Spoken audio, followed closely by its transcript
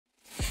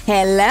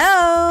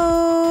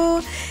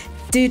Hello!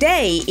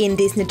 Today in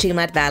Disney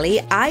Dreamlight Valley,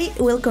 I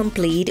will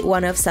complete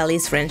one of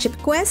Sully's friendship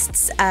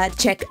quests,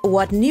 check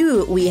what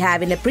new we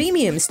have in the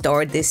premium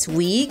store this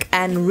week,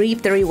 and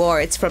reap the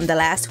rewards from the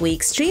last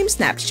week's Stream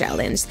Snaps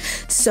challenge.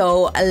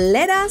 So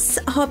let us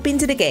hop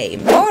into the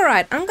game.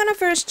 Alright, I'm gonna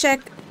first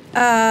check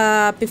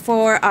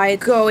before I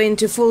go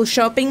into full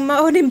shopping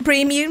mode in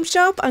premium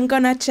shop. I'm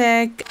gonna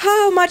check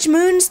how much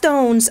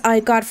moonstones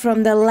I got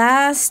from the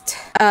last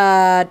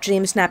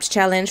Dream Snaps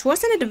challenge.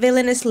 Wasn't it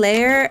Villainous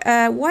Lair?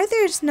 Why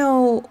there's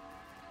no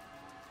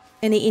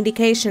any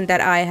indication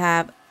that I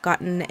have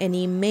gotten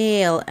any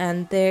mail,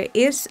 and there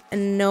is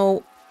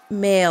no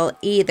mail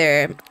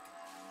either.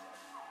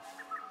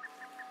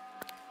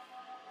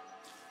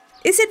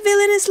 Is it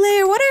Villainous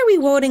Lair? What are we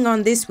voting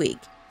on this week?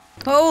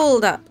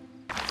 Hold up.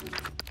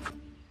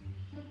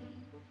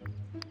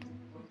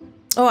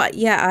 Oh,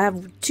 yeah, I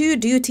have 2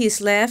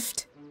 duties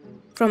left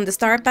from the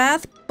Star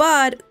Path,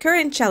 but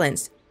current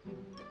challenge.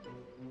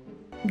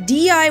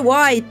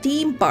 DIY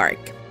theme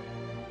park.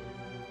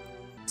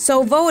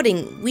 So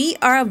voting, we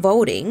are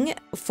voting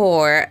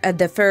for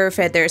the fur,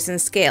 feathers,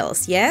 and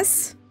scales,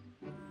 yes?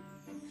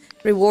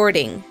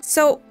 Rewarding.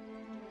 So,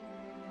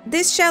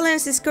 this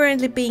challenge is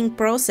currently being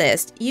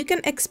processed. You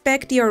can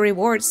expect your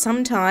reward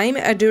sometime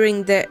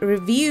during the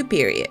review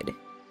period.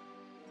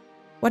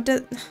 What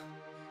the...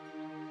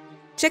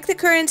 Check the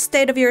current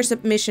state of your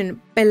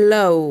submission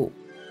below.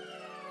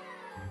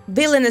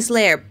 Villainous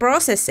Lair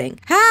processing.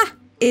 Ha!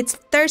 It's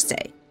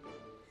Thursday.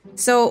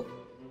 So,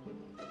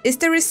 is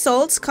the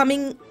results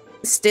coming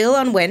still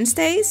on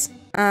Wednesdays?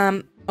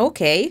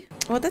 Okay.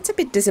 Well, that's a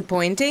bit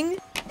disappointing.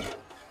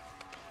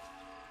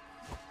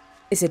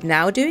 Is it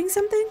now doing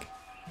something?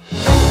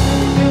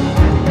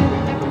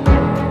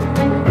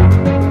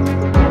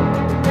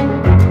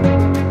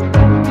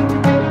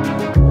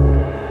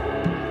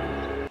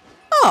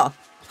 Oh!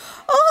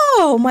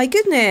 Oh my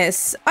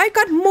goodness! I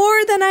got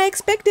more than I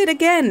expected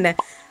again!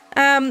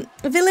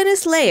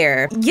 Villainous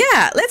Lair.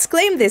 Yeah, let's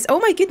claim this. Oh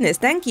my goodness,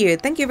 thank you.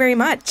 Thank you very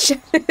much.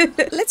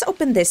 Let's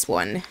open this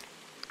one.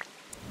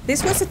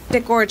 This was a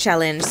decor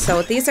challenge,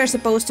 so these are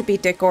supposed to be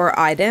decor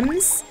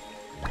items.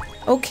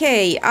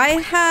 Okay,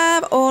 I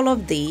have all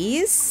of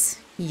these.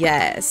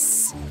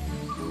 Yes.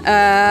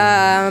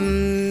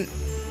 Then,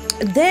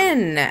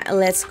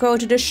 let's go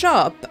to the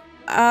shop.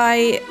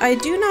 I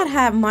do not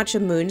have much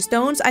of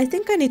moonstones. I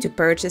think I need to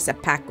purchase a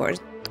pack or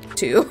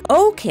 2.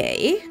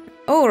 Okay.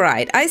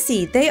 Alright, I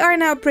see. They are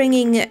now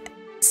bringing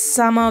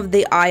some of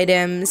the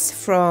items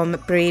from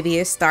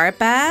previous Star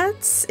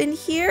Paths in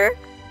here.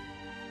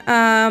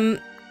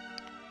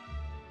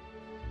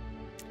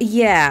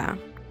 Yeah.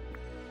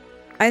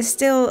 I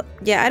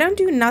don't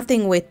do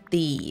nothing with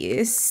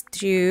these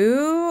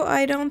two,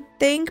 I don't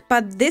think.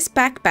 But this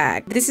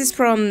backpack, this is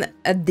from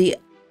the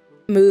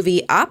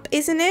movie Up,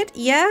 isn't it?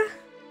 Yeah?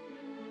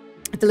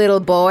 The little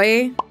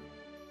boy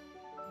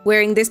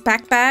wearing this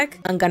backpack.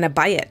 I'm gonna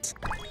buy it.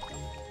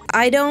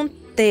 I don't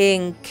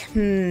think...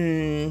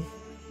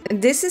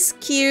 This is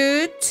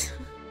cute,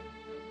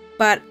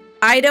 but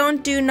I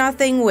don't do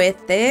nothing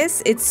with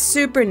this. It's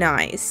super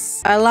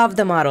nice. I love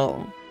the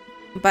model,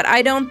 but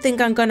I don't think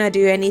I'm gonna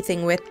do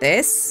anything with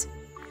this.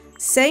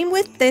 Same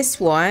with this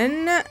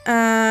one.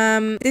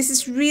 This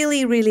is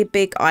really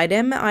big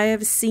item. I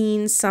have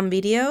seen some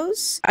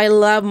videos. I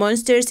love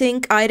Monsters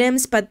Inc.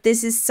 items, but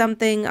this is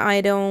something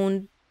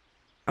I'm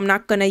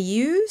not gonna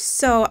use,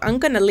 so I'm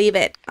gonna leave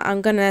it.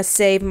 I'm gonna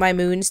save my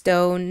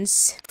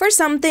moonstones for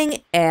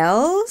something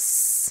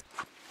else.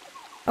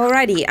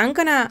 Alrighty, I'm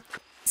gonna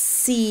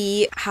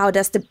see how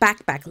does the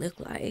backpack look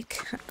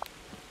like.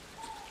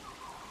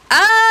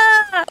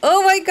 Ah!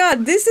 Oh my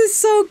god, this is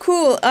so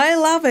cool. I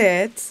love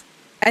it.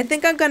 I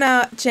think I'm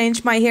gonna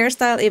change my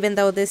hairstyle, even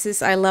though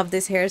I love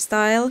this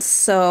hairstyle,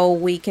 so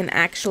we can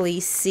actually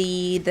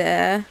see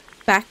the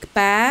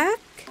backpack.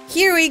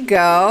 Here we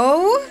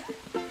go.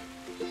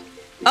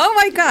 Oh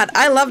my god,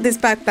 I love this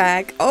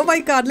backpack. Oh my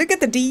god, look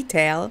at the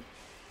detail.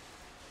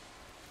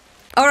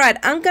 Alright,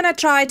 I'm gonna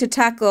try to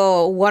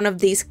tackle one of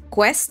these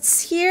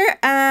quests here,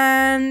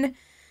 and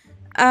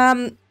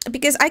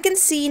because I can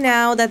see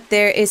now that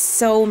there is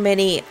so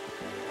many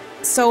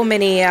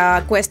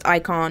quest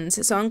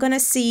icons, so I'm gonna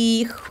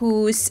see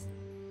whose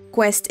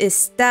quest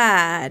is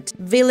that.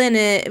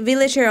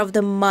 Villager of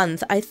the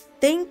Month. I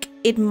think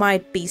it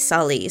might be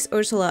Sully's,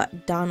 Ursula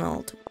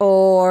Donald.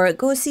 Or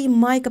go see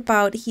Mike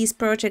about his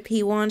project.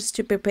 He wants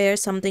to prepare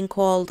something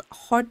called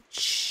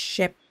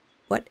Hotship.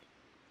 What?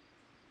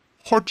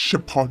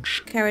 Hotship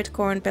Hodge. Carrot,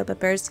 corn, bell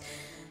peppers.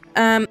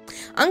 I'm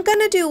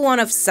gonna do one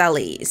of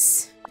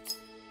Sully's.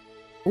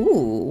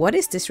 Ooh, what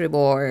is this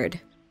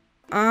reward?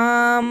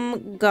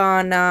 I'm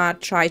gonna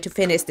try to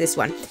finish this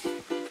one.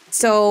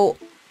 So,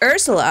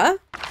 Ursula,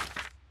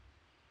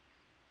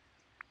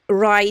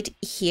 right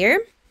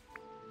here.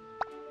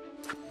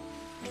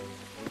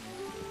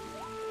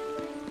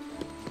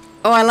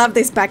 Oh, I love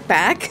this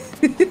backpack.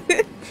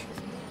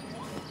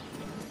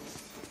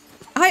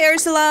 I Hi,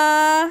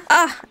 Ursula.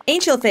 Ah,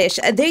 Angelfish,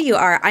 there you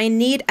are. I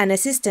need an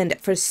assistant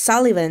for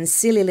Sullivan's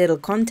silly little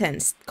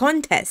contest.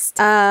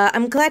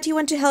 I'm glad you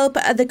want to help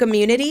the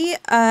community.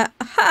 Ha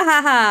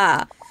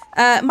ha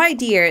ha. My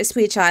dear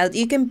sweet child,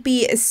 you can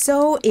be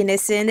so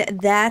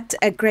innocent that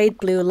a great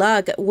blue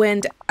lug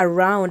went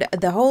around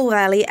the whole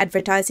valley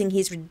advertising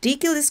his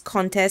ridiculous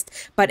contest,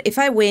 but if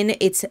I win,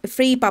 it's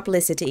free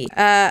publicity.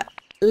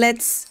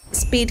 Let's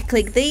speed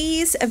click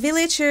these. A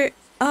villager...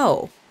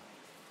 Oh.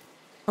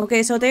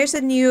 Okay, so there's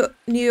a new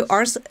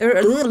Ursula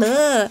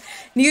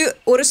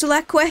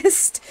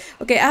quest.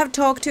 Okay, I have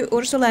talked to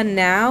Ursula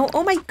now.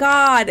 Oh my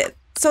god.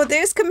 So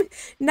there's...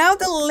 Now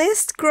the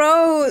list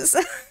grows.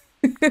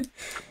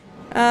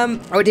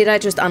 Or did I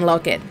just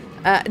unlock it?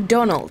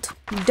 Donald.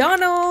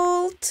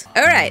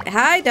 Alright,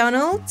 hi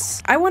Donald.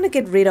 I want to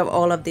get rid of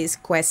all of these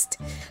quest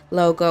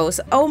logos.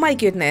 Oh my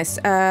goodness.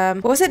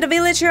 Was it the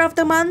villager of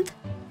the month?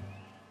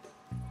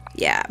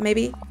 Yeah,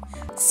 maybe.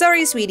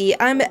 Sorry, sweetie,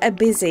 I'm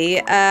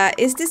busy.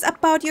 Is this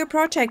about your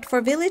project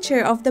for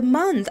villager of the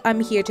month? I'm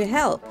here to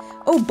help.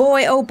 Oh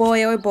boy, oh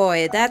boy, oh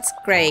boy. That's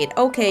great.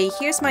 Okay,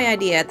 here's my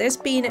idea. There's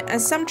been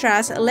some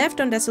trash left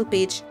on Dazzle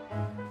Beach.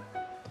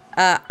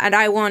 And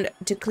I want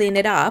to clean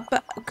it up.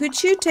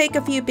 Could you take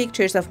a few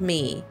pictures of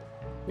me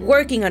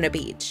working on a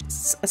beach?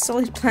 A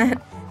solid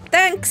plan.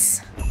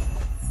 Thanks!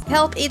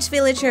 Help each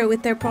villager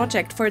with their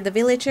project for the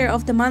Villager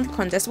of the Month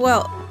contest.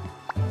 Well,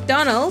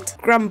 Donald.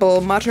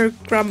 Grumble, mutter,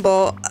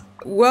 grumble.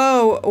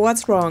 Whoa,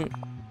 what's wrong?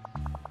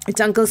 It's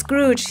Uncle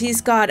Scrooge.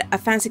 He's got a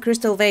fancy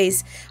crystal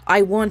vase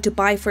I want to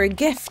buy for a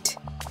gift.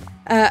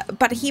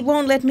 But he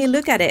won't let me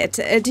look at it.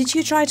 Did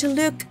you try to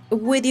look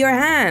with your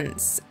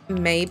hands?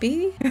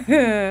 Maybe?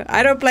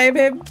 I don't blame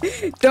him.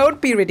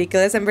 Don't be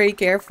ridiculous. I'm very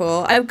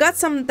careful. I've got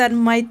some that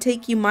might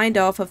take your mind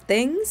off of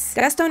things.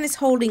 Gaston is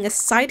holding a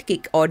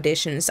sidekick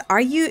auditions. Are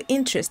you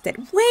interested?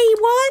 Wait,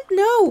 what?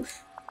 No.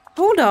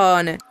 Hold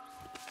on.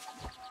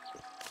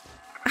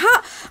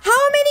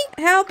 How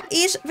many? Help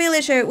each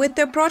villager with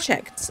their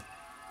projects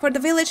for the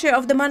Villager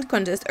of the Month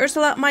contest.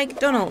 Ursula, Mike,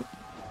 Donald.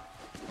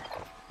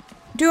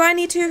 Do I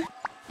need to...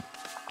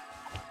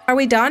 Are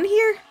we done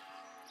here?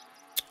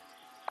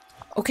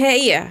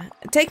 Okay,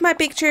 take my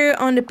picture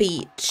on the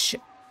beach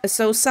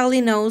so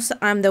Sully knows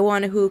I'm the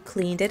one who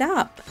cleaned it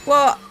up.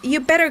 Well, you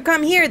better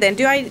come here then.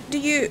 Do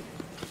you...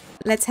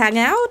 Let's hang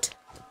out?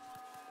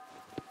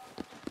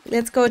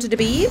 Let's go to the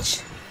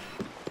beach?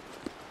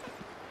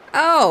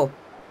 Oh.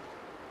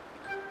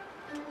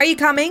 Are you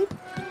coming?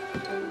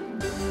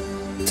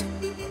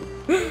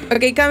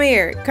 Okay, come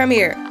here. Come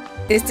here.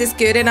 Is this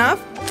good enough?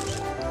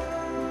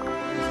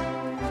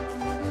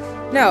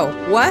 No,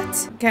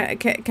 what?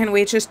 Can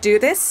we just do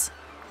this?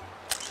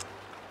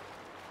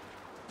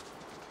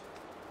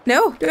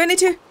 No, do I need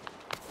to...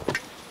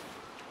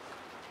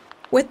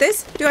 With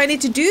this? Do I need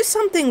to do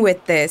something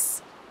with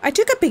this? I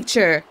took a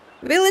picture.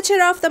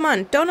 Villager of the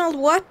Month. Donald,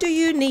 what do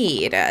you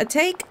need?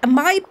 Take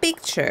my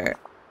picture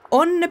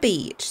on the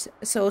beach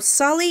so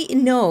Sully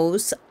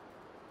knows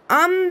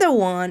I'm the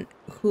one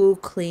who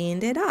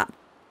cleaned it up.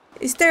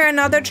 Is there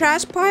another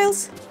trash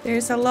piles?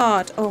 There's a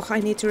lot. Oh, I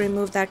need to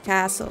remove that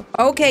castle.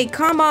 Okay,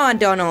 come on,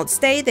 Donald.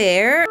 Stay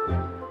there.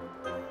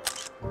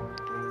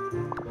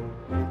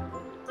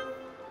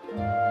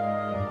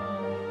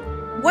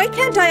 Why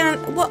can't I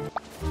what?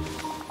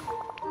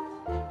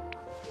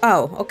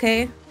 Oh,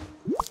 okay.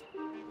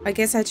 I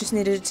guess I just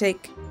needed to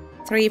take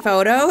 3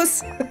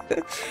 photos.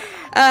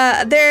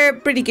 They're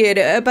pretty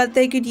good, but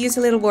they could use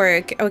a little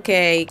work.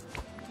 Okay.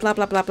 Blah,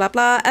 blah, blah, blah,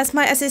 blah. As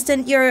my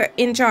assistant, you're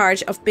in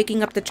charge of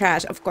picking up the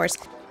trash, of course.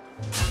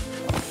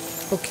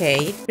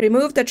 Okay.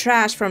 Remove the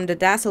trash from the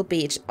Dazzle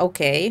Beach.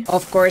 Okay.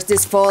 Of course,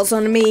 this falls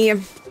on me.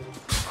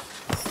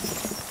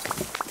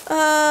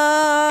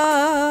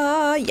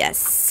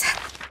 Yes.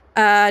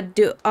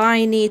 Do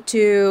I need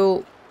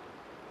to...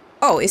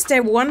 Oh, is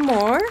there one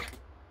more?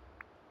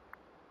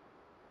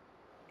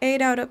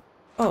 8 out of...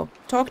 Oh,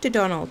 talk to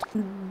Donald.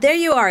 There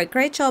you are.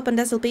 Great job on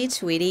Dazzle Beach,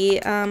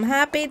 sweetie. I'm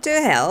happy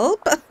to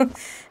help.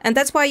 And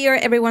that's why you're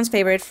everyone's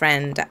favorite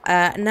friend.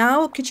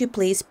 Now, could you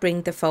please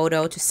bring the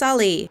photo to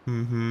Sully?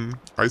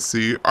 I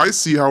see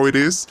how it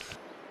is.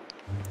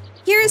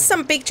 Here's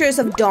some pictures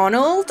of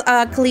Donald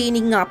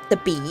cleaning up the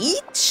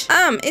beach.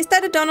 Is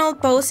that a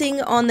Donald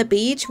posing on the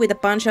beach with a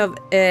bunch of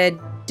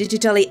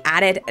digitally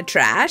added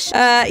trash?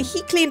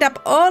 He cleaned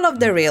up all of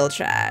the real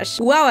trash.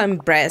 Wow, I'm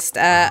impressed.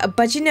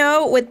 But you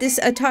know, with this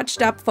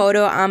touched up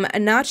photo, I'm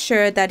not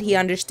sure that he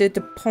understood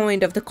the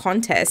point of the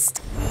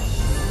contest.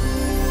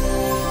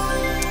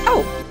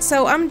 Oh,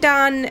 so I'm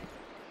done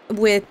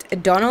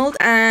with Donald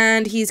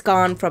and he's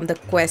gone from the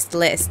quest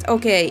list.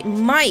 Okay,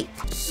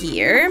 Mike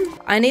here.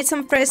 I need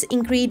some fresh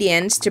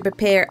ingredients to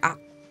prepare a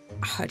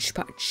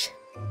hodgepodge.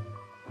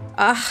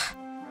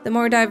 The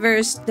more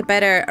diverse, the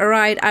better.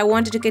 Alright, I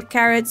wanted to get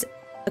carrots,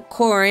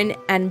 corn,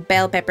 and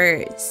bell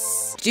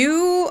peppers.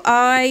 Do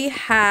I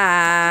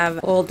have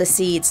all the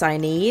seeds I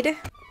need?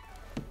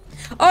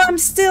 Oh, I'm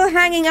still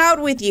hanging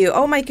out with you.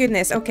 Oh my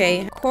goodness.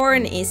 Okay,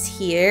 corn is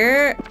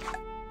here.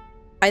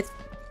 I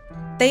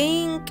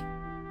think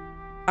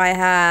I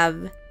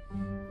have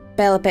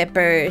bell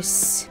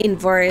peppers in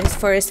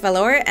Forest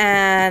Valor,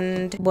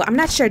 and well, I'm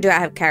not sure do I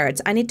have carrots.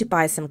 I need to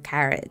buy some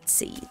carrot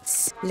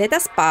seeds. Let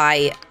us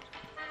buy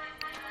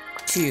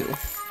 2.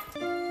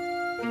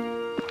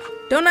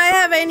 Don't I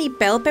have any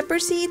bell pepper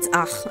seeds?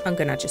 Ah, I'm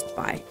gonna just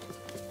buy.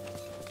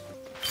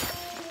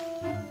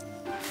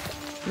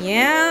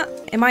 Yeah,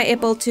 am I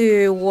able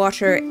to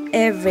water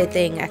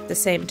everything at the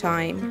same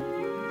time?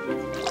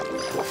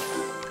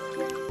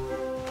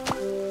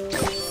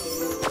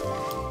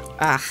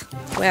 Ah,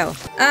 well.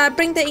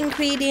 Bring the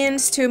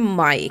ingredients to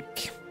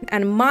Mike.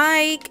 And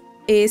Mike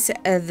is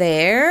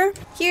there.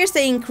 Here's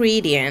the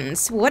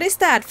ingredients. What is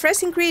that?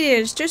 Fresh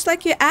ingredients, just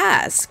like you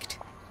asked.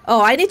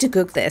 Oh, I need to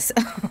cook this.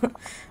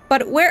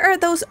 But where are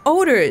those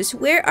odors?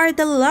 Where are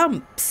the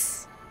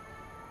lumps?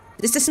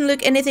 This doesn't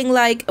look anything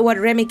like what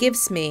Remy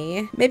gives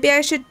me. Maybe I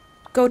should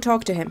go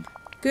talk to him.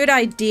 Good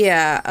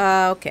idea.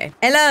 Okay.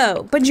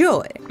 Hello.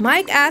 Bonjour.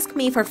 Mike asked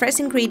me for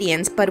fresh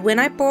ingredients, but when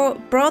I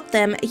brought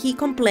them, he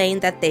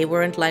complained that they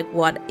weren't like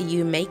what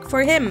you make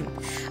for him.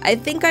 I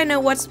think I know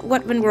what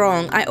went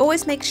wrong. I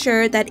always make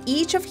sure that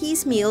each of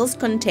his meals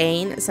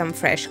contain some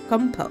fresh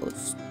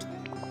compost.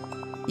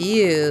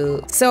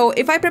 Ew. So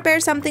if I prepare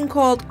something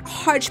called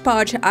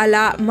hodgepodge a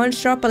la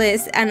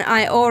Monstropolis and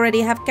I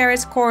already have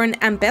carrots, corn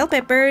and bell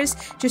peppers,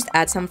 just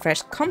add some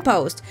fresh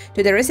compost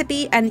to the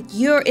recipe and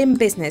you're in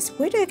business.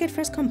 Where do I get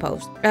fresh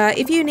compost?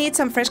 If you need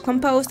some fresh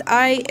compost,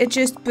 I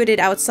just put it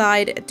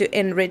outside to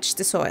enrich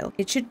the soil.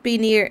 It should be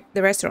near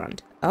the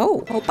restaurant.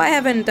 Oh, hope I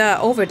haven't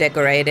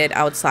over-decorated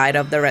outside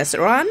of the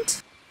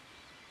restaurant.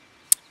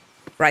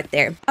 Right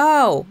there.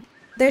 Oh,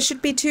 there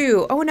should be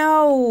 2. Oh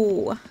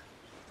no.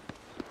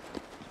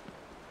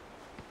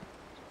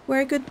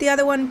 Where could the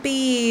other one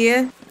be?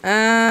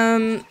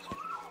 Am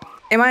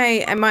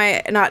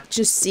I not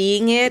just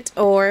seeing it,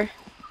 or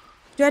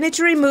do I need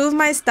to remove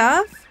my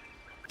stuff?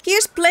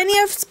 Here's plenty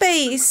of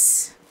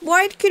space.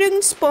 Why it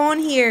couldn't spawn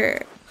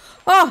here?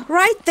 Oh,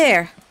 right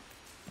there.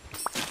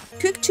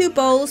 Cook 2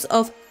 bowls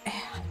of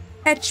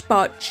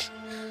hodgepodge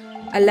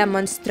a la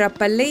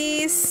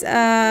Monstropolis.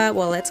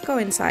 Well, let's go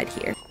inside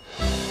here.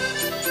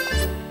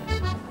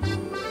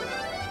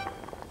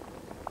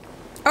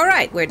 All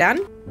right, we're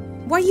done.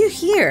 Why are you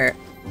here?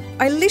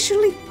 I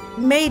literally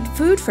made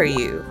food for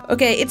you.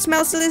 Okay, it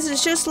smells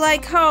delicious just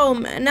like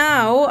home.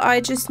 Now I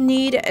just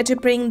need to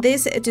bring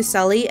this to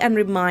Sully and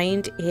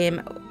remind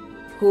him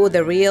who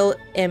the real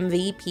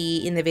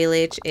MVP in the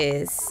village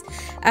is.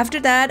 After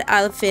that,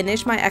 I'll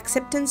finish my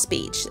acceptance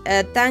speech.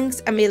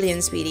 Thanks a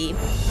million, sweetie.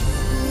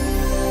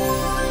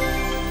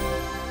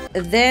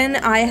 Then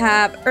I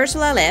have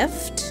Ursula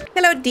left.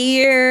 Hello,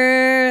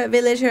 dear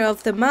villager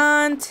of the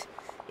month.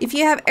 If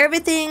you have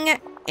everything,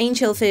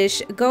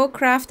 Angelfish, go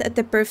craft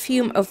the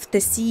perfume of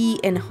the sea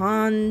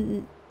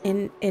enchantment.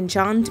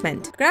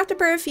 Craft the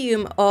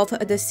perfume of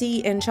the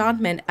sea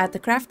enchantment at the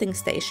crafting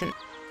station.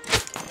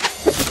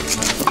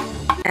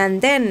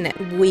 And then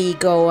we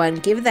go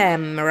and give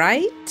them,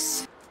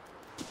 right?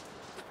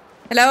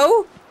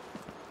 Hello?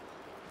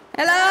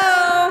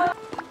 Hello?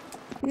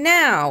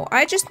 Now,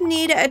 I just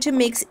need to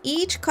mix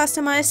each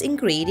customized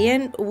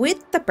ingredient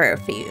with the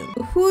perfume.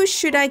 Who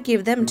should I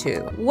give them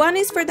to? One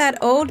is for that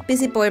old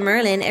busy boy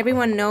Merlin.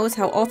 Everyone knows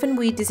how often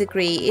we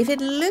disagree. If it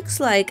looks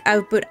like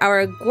I've put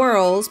our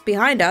girls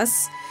behind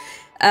us,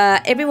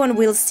 everyone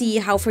will see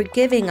how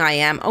forgiving I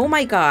am. Oh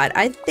my god,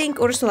 I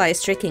think Ursula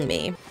is tricking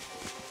me.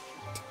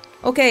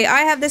 Okay,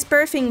 I have this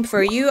perfume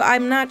for you.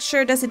 I'm not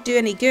sure does it do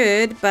any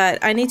good, but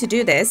I need to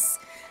do this.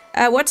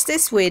 What's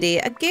this, sweetie?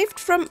 A gift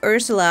from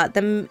Ursula.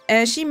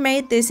 She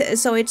made this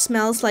so it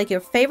smells like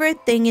your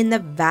favorite thing in the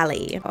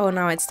valley. Oh,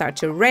 now it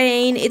starts to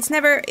rain. It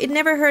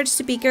never hurts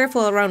to be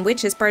careful around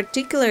witches,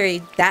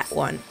 particularly that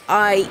one.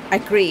 I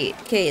agree.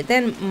 Okay,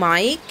 then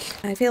Mike.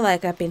 I feel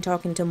like I've been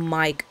talking to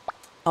Mike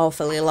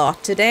awfully a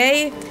lot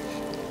today.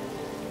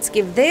 Let's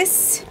give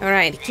this. All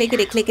right,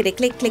 clickety, clickety,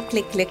 click, click,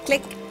 click, click,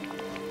 click.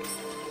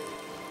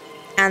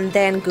 And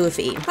then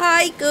Goofy.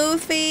 Hi,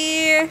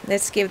 Goofy.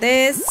 Let's give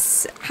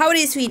this.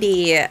 Howdy,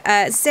 sweetie.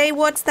 Say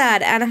what's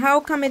that? And how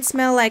come it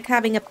smell like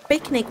having a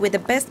picnic with the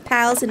best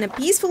pals in a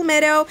peaceful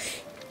meadow?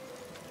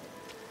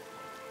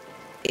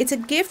 It's a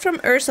gift from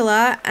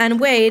Ursula. And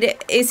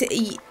wait, is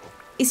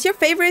your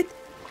favorite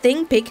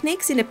thing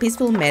picnics in a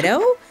peaceful meadow?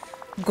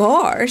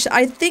 Gosh,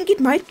 I think it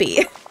might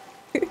be.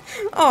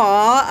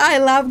 Aw, I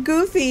love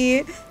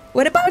Goofy.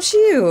 What about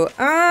you?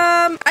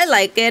 I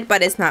like it,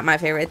 but it's not my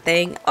favorite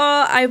thing.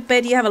 Oh, I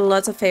bet you have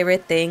lots of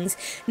favorite things.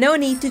 No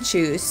need to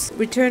choose.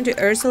 Return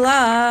to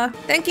Ursula.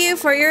 Thank you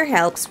for your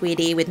help,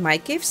 sweetie, with my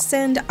gifts,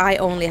 and I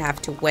only have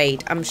to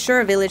wait. I'm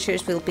sure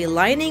villagers will be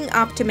lining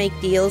up to make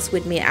deals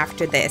with me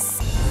after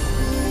this.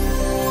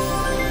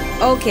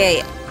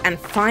 Okay, and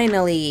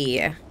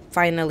finally,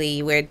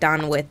 we're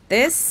done with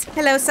this.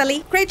 Hello,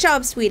 Sully. Great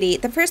job, sweetie.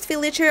 The first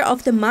villager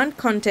of the month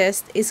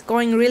contest is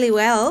going really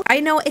well. I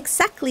know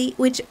exactly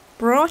which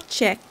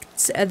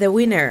project's the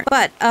winner.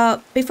 But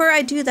before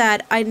I do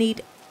that, I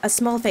need a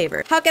small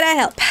favor. How can I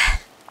help?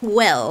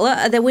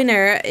 Well, the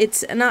winner,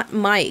 it's not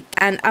Mike.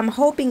 And I'm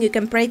hoping you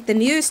can break the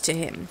news to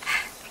him.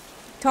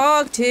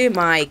 Talk to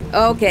Mike.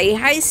 Okay,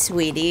 hi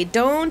sweetie.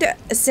 Don't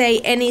say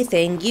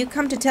anything. You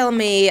come to tell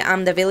me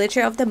I'm the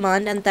villager of the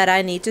month and that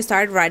I need to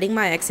start writing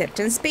my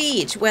acceptance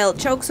speech. Well,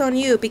 joke's on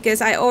you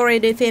because I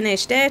already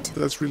finished it.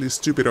 That's really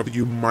stupid of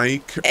you,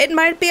 Mike. It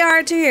might be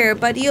hard to hear,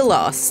 but you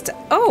lost.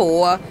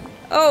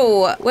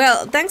 Oh,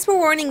 well, thanks for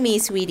warning me,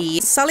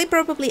 sweetie. Sully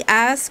probably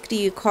asked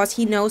you cause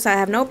he knows I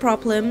have no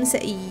problems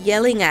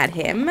yelling at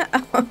him.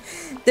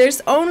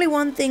 There's only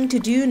one thing to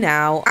do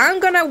now. I'm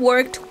gonna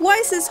work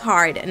twice as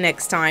hard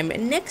next time.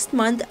 Next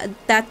month,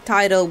 that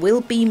title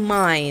will be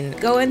mine.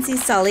 Go and see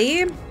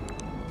Sully.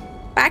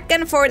 Back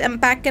and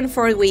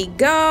forth we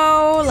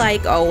go,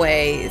 like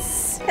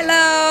always.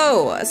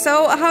 Hello!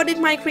 So, how did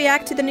Mike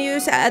react to the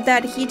news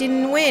that he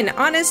didn't win?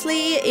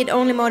 Honestly, it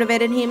only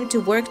motivated him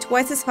to work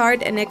twice as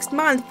hard next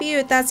month.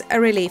 Phew, that's a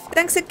relief.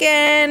 Thanks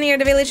again, you're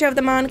the villager of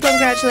the month.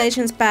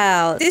 Congratulations,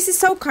 pal. This is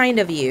so kind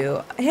of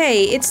you.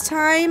 Hey, it's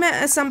time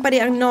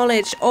somebody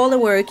acknowledge all the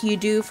work you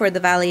do for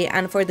the valley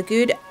and for the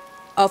good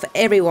of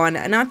everyone,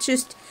 not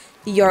just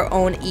your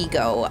own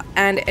ego.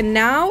 And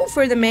now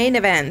for the main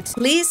event.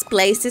 Please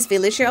place this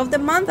Villager of the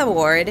Month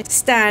award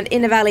stand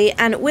in the valley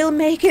and we'll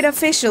make it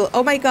official.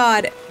 Oh my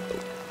god.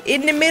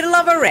 In the middle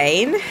of a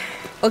rain.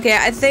 Okay,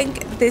 I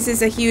think this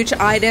is a huge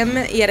item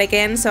yet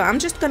again, so I'm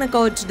just gonna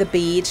go to the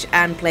beach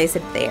and place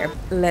it there.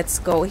 Let's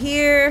go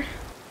here.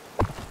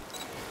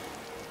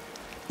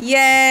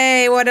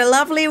 Yay, what a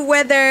lovely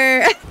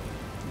weather.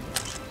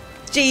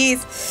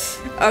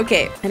 Jeez.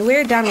 Okay, and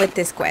we're done with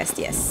this quest,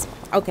 yes.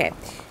 Okay.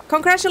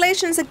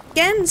 Congratulations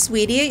again,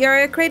 sweetie.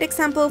 You're a great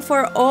example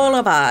for all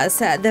of us.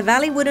 The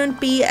valley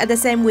wouldn't be the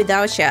same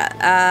without you.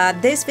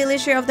 This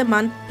Villager of the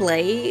Month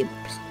plague?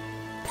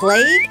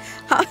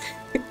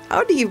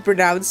 How do you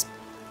pronounce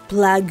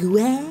plague?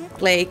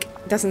 Plague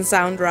doesn't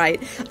sound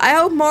right. I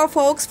hope more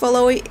folks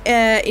follow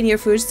in your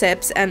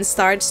footsteps and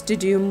starts to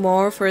do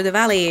more for the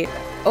valley.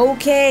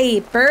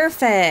 Okay,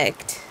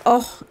 perfect.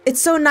 Oh,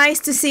 it's so nice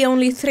to see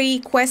only 3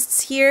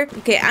 quests here.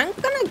 Okay, I'm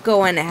gonna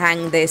go and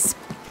hang this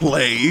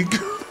Plague?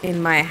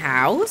 in my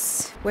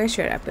house. Where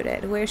should I put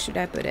it? Where should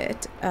I put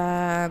it?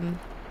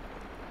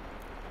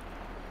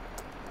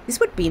 This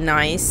would be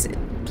nice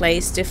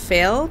place to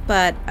fill,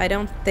 but I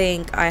don't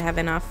think I have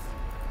enough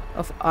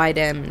of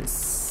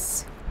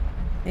items.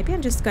 Maybe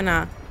I'm just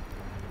gonna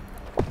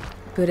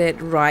put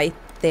it right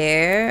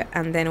there,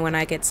 and then when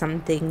I get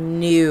something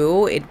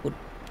new, it would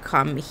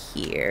come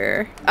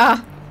here.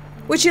 Ah,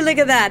 would you look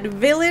at that?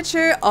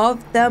 Villager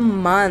of the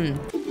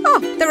Month. Oh,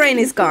 the rain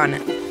is gone.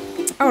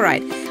 All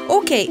right.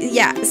 Okay,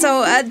 yeah,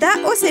 so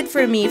that was it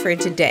for me for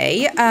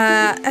today.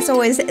 As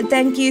always,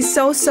 thank you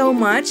so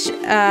much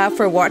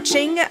for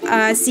watching.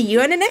 See you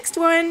on the next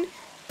one.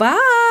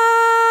 Bye!